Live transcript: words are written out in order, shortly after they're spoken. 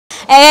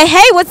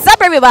Hey, what's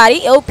up,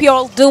 everybody? Hope you're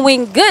all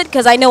doing good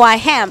because I know I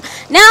am.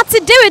 Now,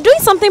 today we're doing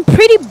something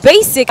pretty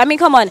basic. I mean,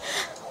 come on.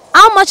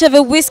 How much of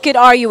a wizard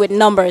are you with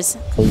numbers?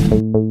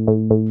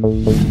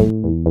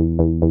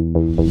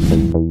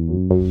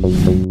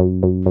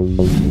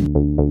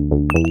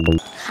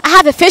 I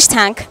have a fish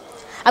tank.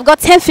 I've got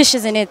 10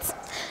 fishes in it.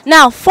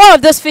 Now, 4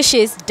 of those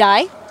fishes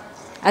die,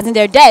 as in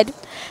they're dead.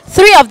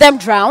 3 of them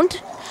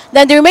drowned.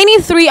 Then the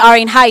remaining 3 are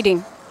in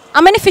hiding. How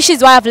many fishes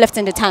do I have left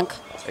in the tank?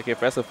 Okay,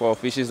 first of all,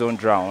 fishes don't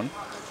drown.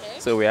 Okay.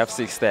 So we have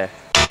 6 there.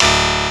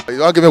 You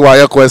don't give me why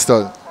your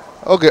question.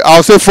 Okay,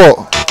 I'll say 4.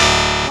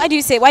 Why do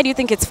you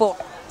think it's 4?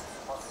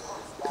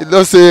 You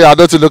don't say I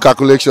don't know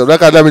calculation.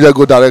 Let me just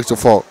go direct to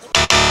 4.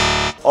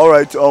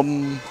 Alright,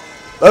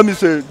 let me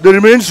say the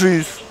remaining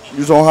 3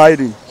 is on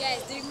hiding.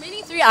 Yes, the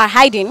remaining 3 are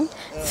hiding,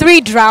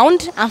 3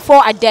 drowned and 4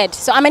 are dead.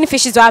 So how many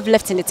fishes do I have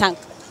left in the tank?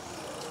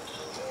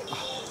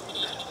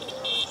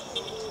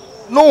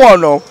 No one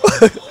no.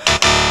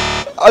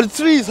 And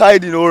 3 is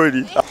hiding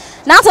already.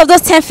 Now out of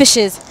those 10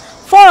 fishes,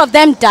 4 of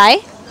them die,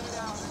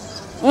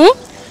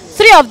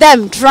 3 of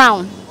them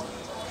drown.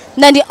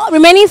 Then the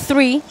remaining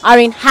 3 are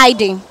in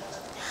hiding.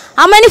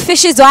 How many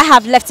fishes do I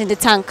have left in the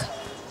tank?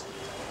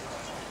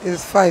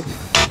 It's 5.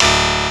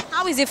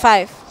 How is it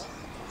 5?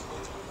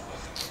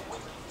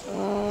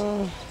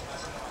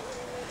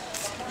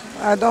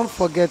 I don't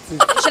forget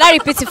it. Should I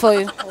repeat it for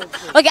you?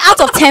 Okay,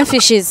 out of 10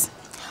 fishes,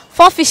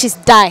 4 fishes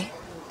die,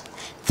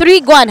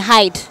 3 go and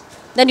hide.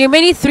 Then the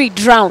remaining 3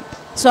 drown.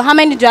 So how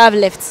many do I have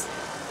left?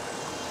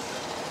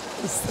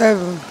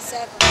 7.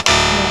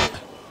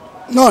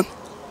 None.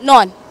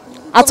 None.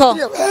 At all.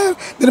 The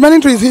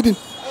remaining 3 is hidden.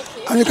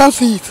 Okay. And you can't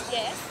see it.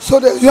 Yes. So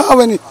you don't have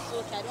any. Okay,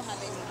 I don't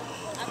have any.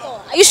 At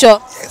all. Are you sure?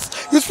 Yes.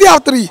 You still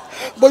have 3,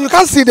 but you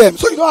can't see them.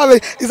 So you don't have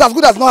any. It's as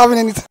good as not having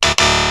anything.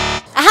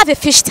 I have a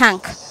fish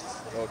tank.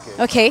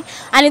 Okay.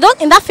 And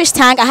in that fish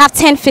tank, I have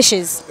 10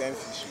 fishes. 10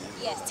 fishes?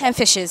 Yes, 10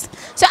 fishes.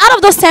 So out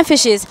of those 10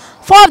 fishes,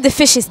 4 of the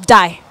fishes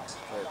die.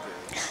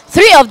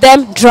 3 of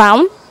them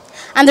drown,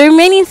 and the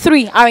remaining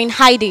 3 are in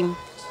hiding.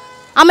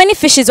 How many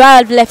fishes do I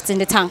have left in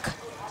the tank?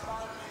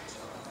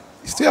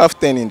 You still have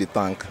 10 in the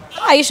tank.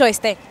 How are you sure it's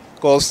 10?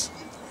 Because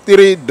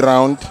 3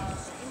 drowned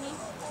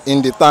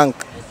in the tank,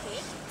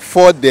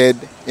 4 dead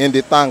in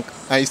the tank,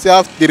 and you still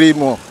have 3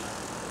 more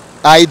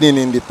hiding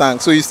in the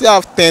tank. So you still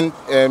have 10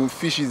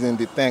 fishes in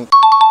the tank.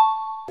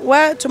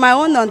 Well, to my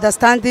own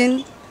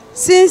understanding,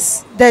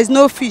 since there is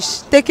no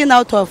fish taken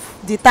out of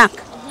the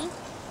tank,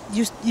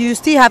 you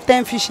still have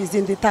 10 fishes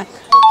in the tank.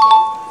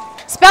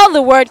 Okay. Spell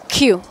the word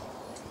Q.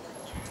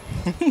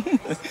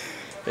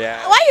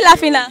 Yeah. Why are you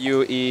laughing now?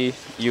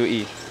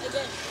 U-E-U-E.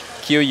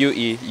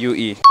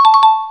 Q-U-E-U-E.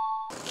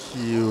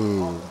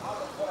 Q.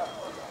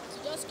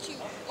 Just Q.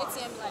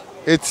 ATM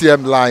line.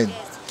 ATM line.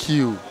 Yes.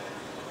 Q.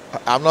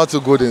 I'm not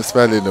too good in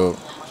spelling though.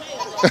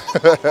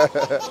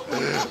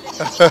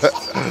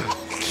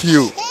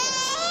 Q.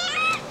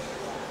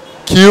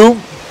 Q.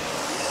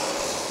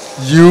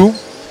 U.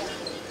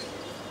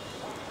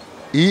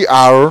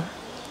 E-R.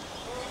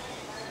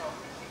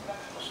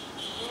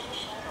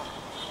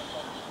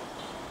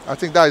 I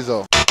think that is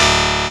all.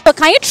 So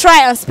can you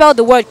try and spell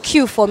the word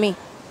Q for me?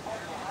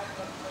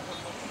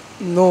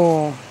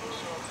 No.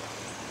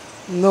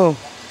 No.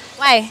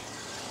 Why?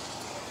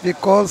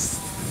 Because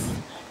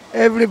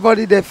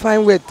everybody they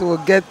find way to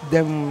get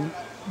them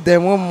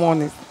own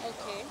money.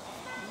 Okay.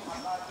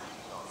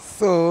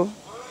 So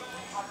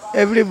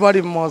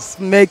everybody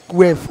must make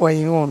way for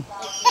his own.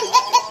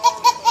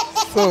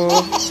 So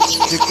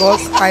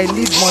because I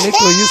need money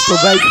to use to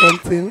buy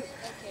something,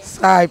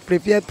 so I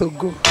prepare to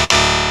go.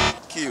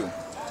 Q.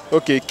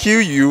 Okay,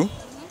 Q-U-E-U-E.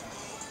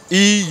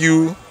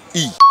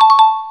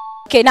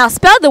 Okay, now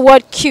spell the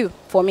word Q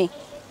for me.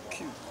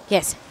 Q.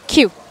 Yes,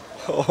 Q.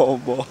 Oh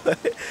boy.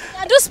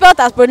 Yeah, just spell it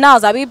as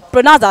pronounced. I mean,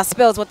 pronounce as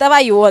spells, whatever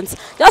you want.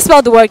 Just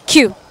spell the word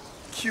Q.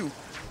 Q.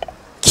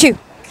 Q.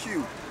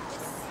 Q.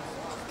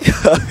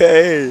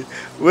 Hey,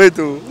 wait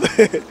to.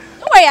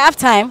 Don't worry, I have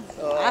time.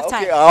 I have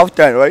time. Okay, I have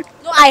time, right?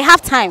 No, I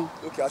have time.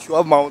 Okay, I should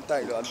have my own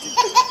time, right?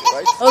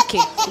 Okay,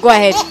 go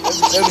ahead.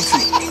 Let me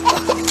see.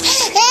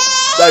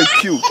 That is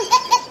Q.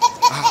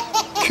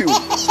 Q.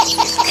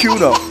 Q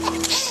now.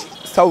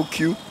 Start with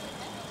Q.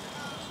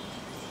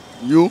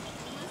 U.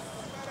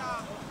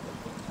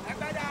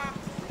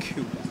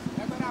 Q.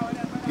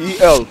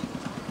 E-L.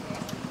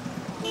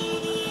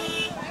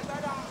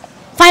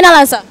 Final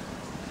answer.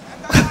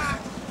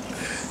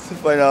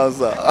 Final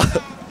answer.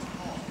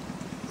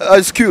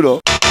 That's Q though.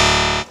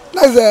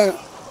 That's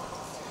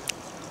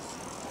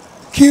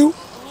Q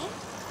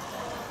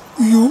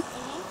U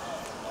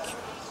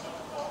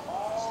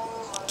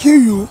Q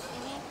U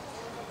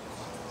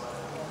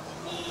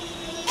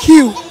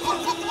Q.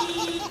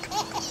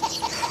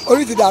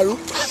 Oriti Daru.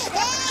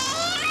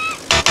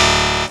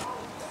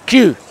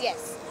 Q.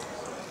 Yes.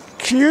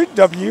 Q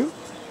W.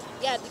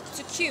 Yeah,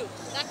 to Q,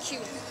 not Q.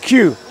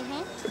 Q.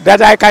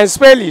 That I can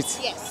spell it.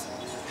 Yes.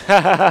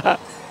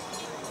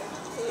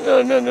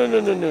 No.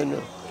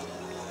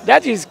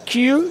 That is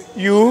Q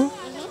U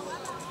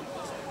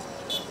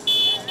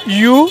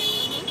U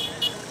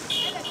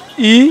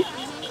E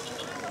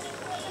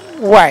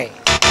Y.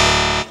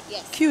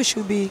 Q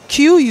should be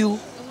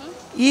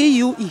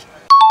Q-U-E-U-E.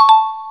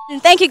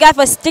 Thank you guys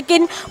for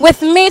sticking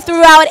with me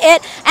throughout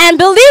it. And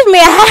believe me,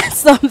 I had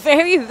some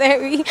very,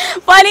 very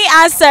funny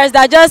answers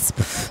that just,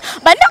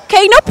 but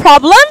okay, no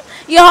problem.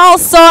 You all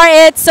saw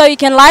it, so you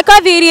can like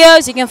our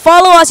videos, you can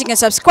follow us, you can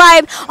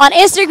subscribe on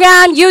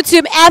Instagram,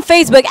 YouTube, and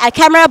Facebook at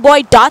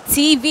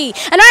cameraboy.tv.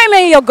 And I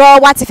remain your girl,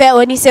 Watife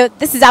Oni. So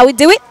this is how we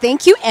do it.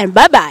 Thank you, and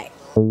bye-bye.